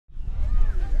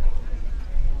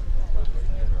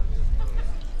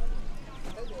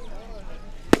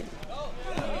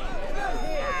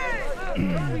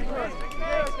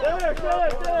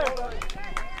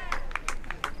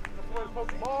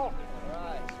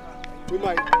we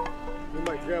might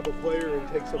grab a player and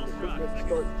take some equipment and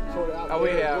start sort of out. Oh,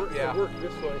 we there have, and yeah. work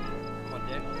this way.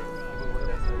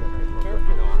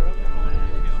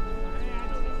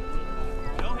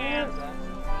 No hands.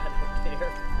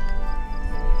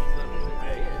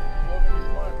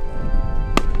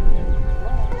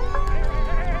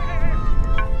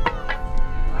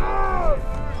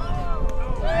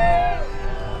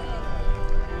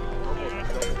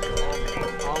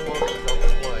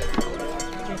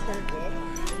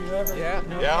 Yeah.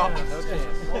 Yeah. No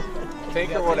chance.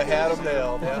 Tinker would have had him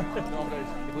nailed. Yeah.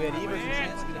 If we had evens and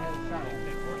chance, we'd have had a shot.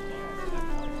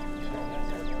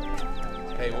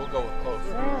 Hey, we'll go with close.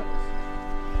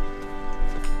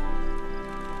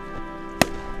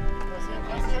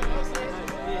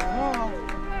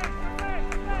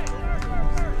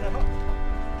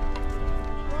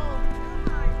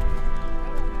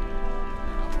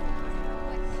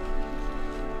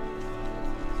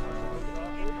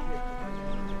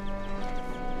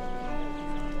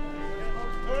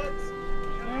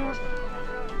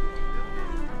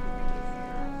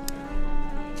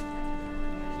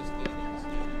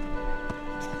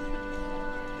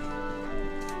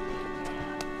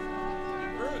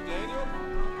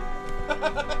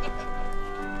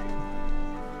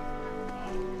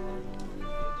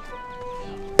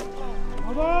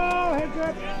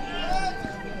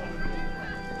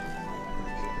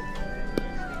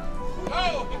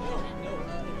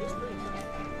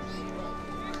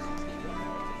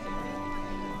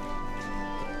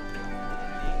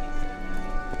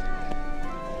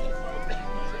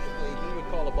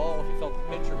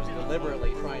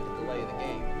 Deliberately trying to delay the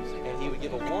game, and he would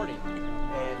give a warning,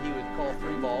 and he would call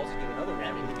 3 balls and give another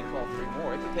warning. He could call 3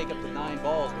 more. It could take up to 9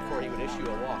 balls before he would issue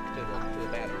a walk to the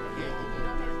batter.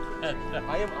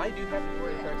 I do have to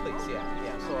wear cleats. Yeah.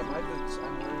 So my boots,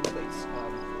 I'm wearing cleats.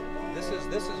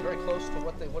 This is very close to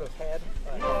what they would have had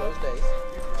in those days.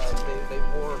 They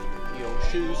wore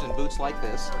shoes and boots like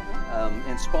this,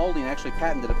 and Spalding actually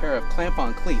patented a pair of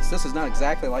clamp-on cleats. This is not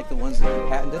exactly like the ones that he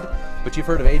patented, but you've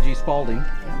heard of A.G. Spalding.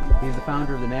 He's the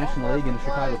founder of the National League and the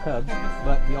Chicago Cubs,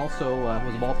 but he also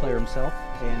was a ball player himself,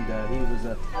 and he was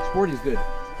a sporting goods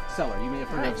seller. You may have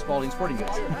heard of Spalding Sporting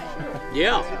Goods.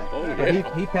 Yeah. Oh, yeah.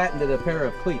 But he patented a pair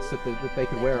of cleats that they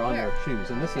could wear on their shoes,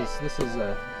 and this is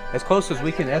as close as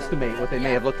we can estimate what they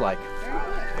may have looked like.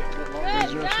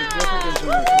 Is there significance in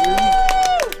the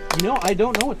 3? I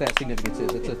don't know what that significance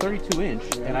is. It's a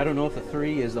 32-inch, and I don't know if the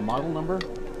 3 is the model number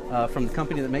from the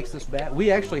company that makes this bat.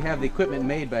 We actually have the equipment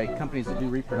made by companies that do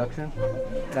reproduction.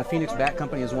 Phoenix Bat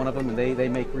Company is one of them, and they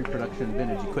make reproduction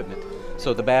vintage equipment.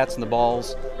 So the bats and the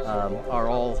balls are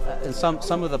all, and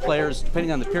some of the players,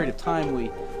 depending on the period of time we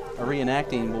are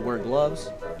reenacting, will wear gloves,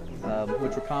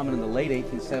 which were common in the late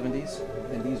 1870s,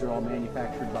 and these are all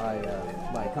manufactured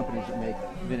by companies that make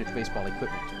vintage baseball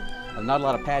equipment. Not a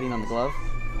lot of padding on the glove.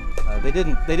 They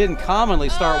didn't commonly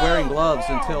start wearing gloves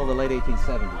until the late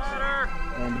 1870s,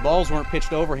 and the balls weren't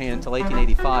pitched overhand until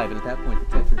 1885, and at that point the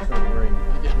catchers started wearing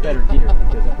better gear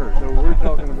because it hurt. So we're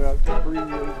talking about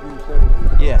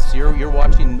pre-1870s. Yes, you're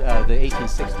watching the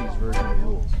 1860s version of the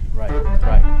rules.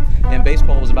 Right. And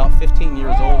baseball was about 15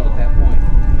 years old at that point.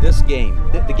 This game,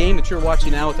 the game that you're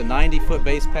watching now with the 90-foot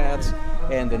base paths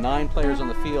and the 9 players on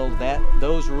the field,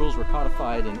 those rules were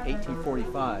codified in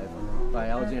 1845 by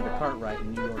Alexander Cartwright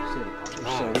in New York City.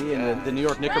 So he and the New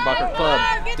York Knickerbocker Club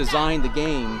designed the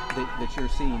game that you're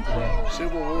seeing today.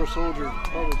 Civil War soldiers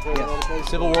probably played a lot of baseball.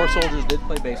 Civil War soldiers did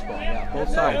play baseball, yeah, both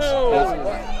sides.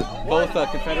 Both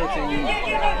Confederates and Union.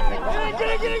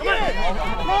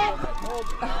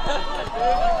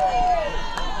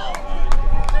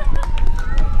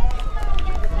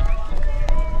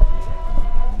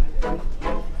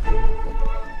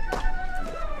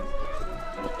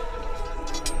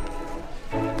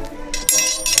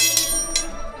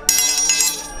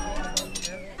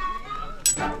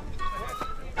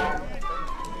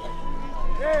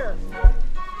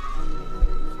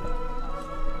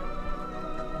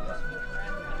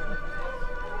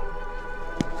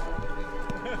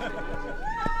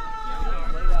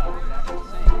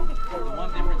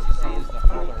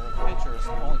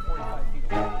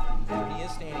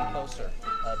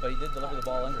 But he did deliver the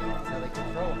ball under. Now they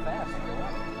can throw it fast.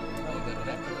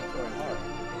 They're throwing hard.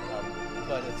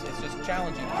 But it's just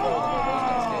challenging to throw the way those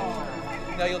guys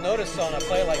did. Now you'll notice on a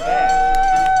play like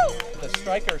that, the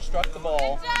striker struck the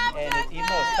ball, and even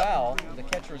though it's foul, the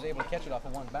catcher was able to catch it off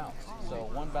of one bounce. So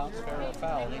one bounce, fair or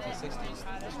foul in the 1860s,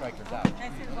 the striker's out.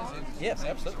 Yes,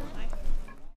 absolutely.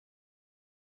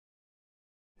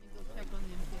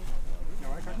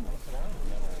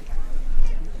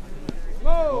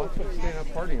 Whoa! Staying up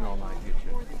partying all night, get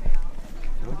you.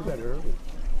 Went to bed early.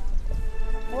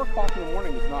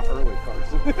 Not early,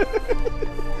 Carson.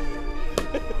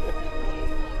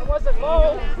 That wasn't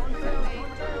low.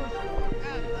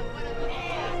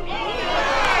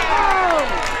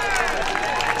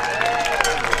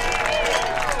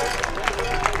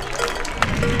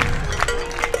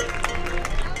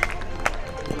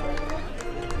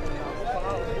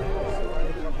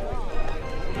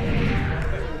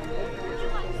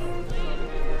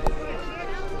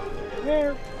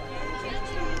 Here.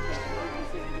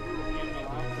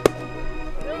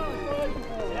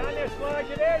 Down there, Slug.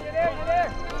 You're there, you're there, you're there.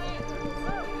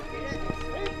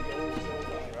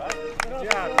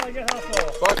 Good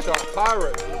hustle. Buckshot,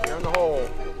 Pirate, you're in the hole.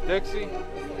 Dixie,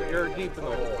 you're deep in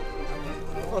the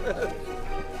hole.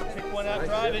 Pick one out,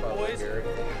 drive it, boys. Gary.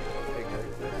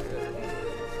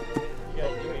 You got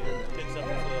to pick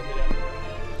something so they'll get out.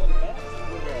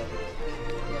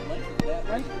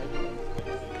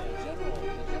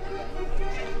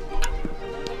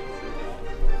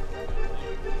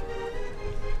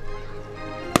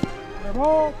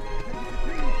 Ball.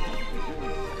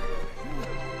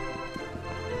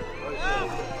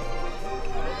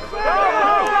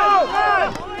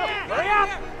 Hurry up!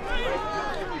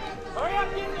 Hurry up,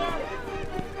 get there!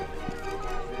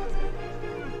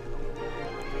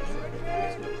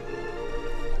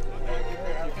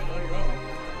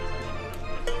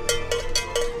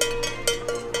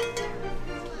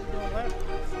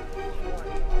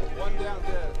 One down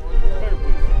dead.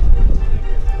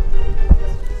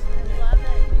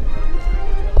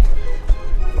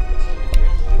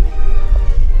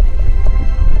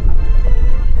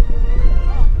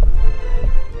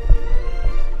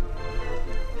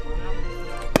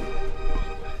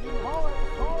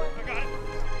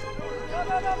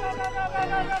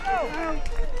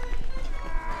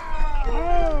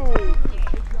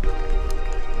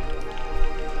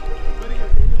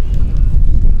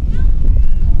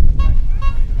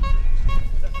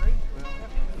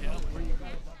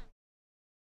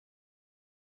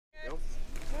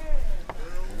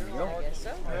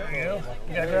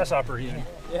 You got a grasshopper eating.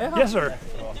 Yeah. Yes, sir.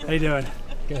 How you doing?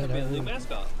 Good. New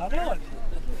mascot. How doing?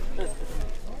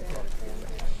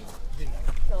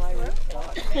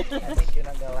 I think you're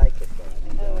not gonna like it, but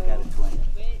I got a 20.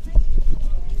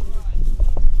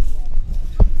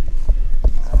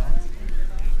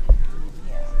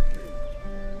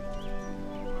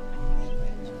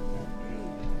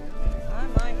 I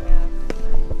might have.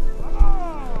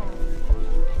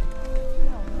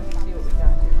 Let's see what we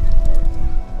got here.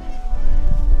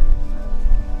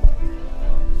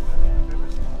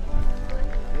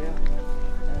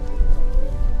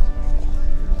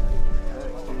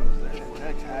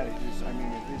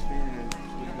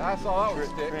 That's all that was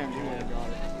stick.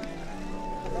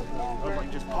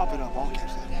 Just pop it up. I'll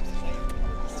catch that.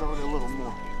 Just throw it a little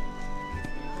more.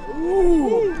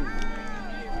 Ooh!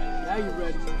 Now you're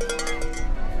ready.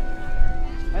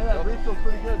 Hey, that reef feels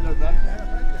pretty good, though, Dad.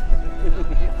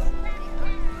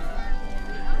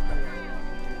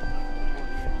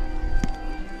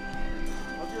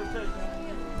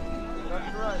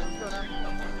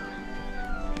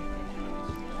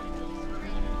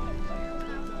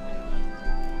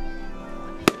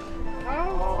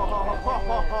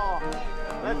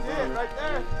 That's it, right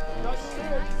there. That's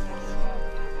it.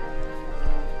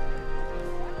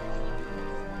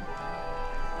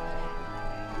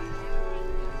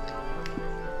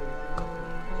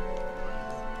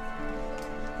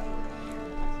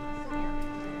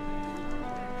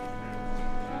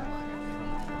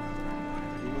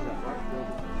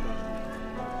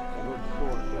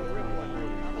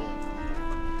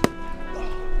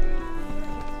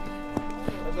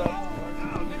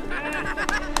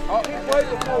 Oh, he played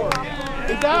before.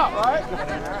 He's out, right? Is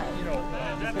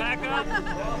that back up?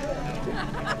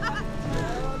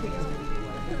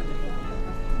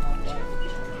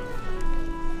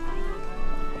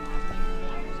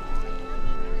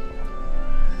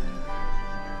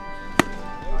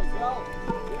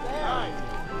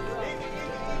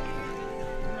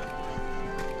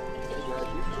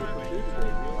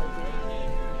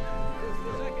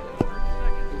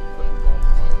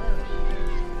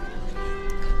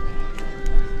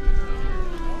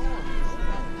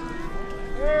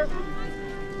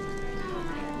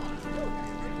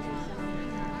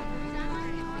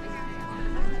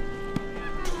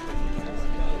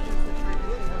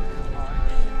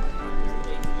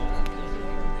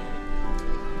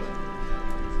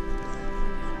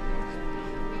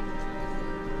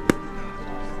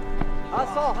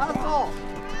 Hustle, hustle.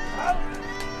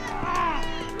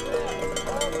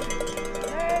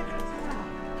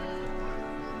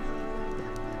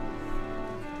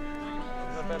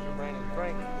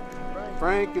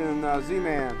 Frank and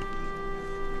Z-Man.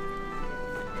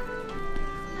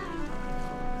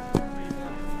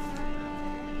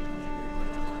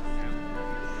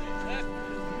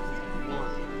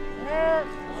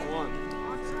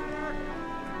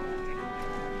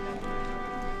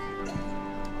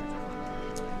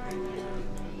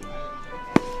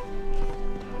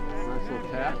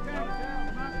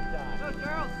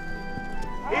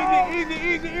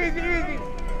 Easy, easy, easy.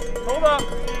 Hold up.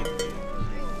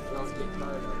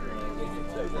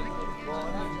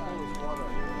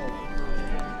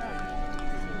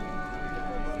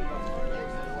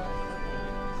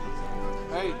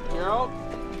 Hey, Gerald,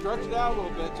 stretch it out a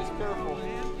little bit. Just careful.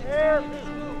 Here.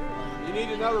 You need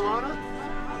another runner?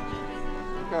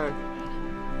 Okay.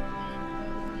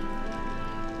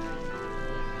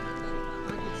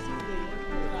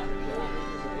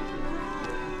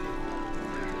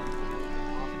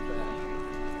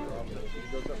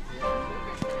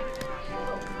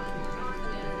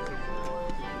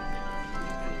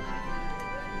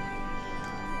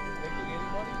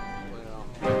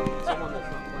 Someone that's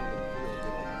not playing the field.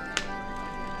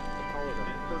 They call it a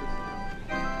courtesy.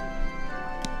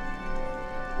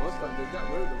 Most of them, they got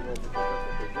rid of the rule because that's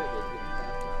what they did. They didn't pass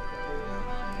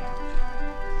that.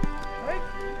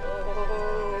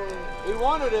 He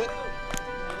wanted it.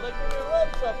 Look at your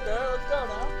legs up there. Let's go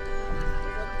now.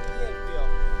 What's the kid feel?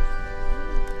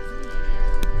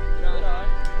 Get on.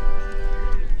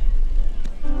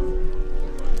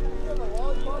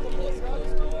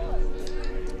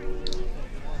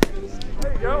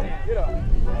 There you go. Get up.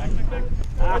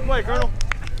 Good play, Colonel.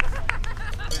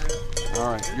 All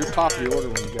right, you're top of the order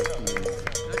when you guys come in.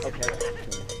 Okay.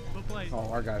 Oh,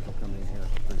 our guys will come in here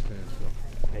pretty soon. So.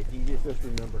 Hey, can you just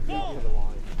remember, get to the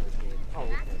line. Oh,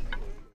 okay.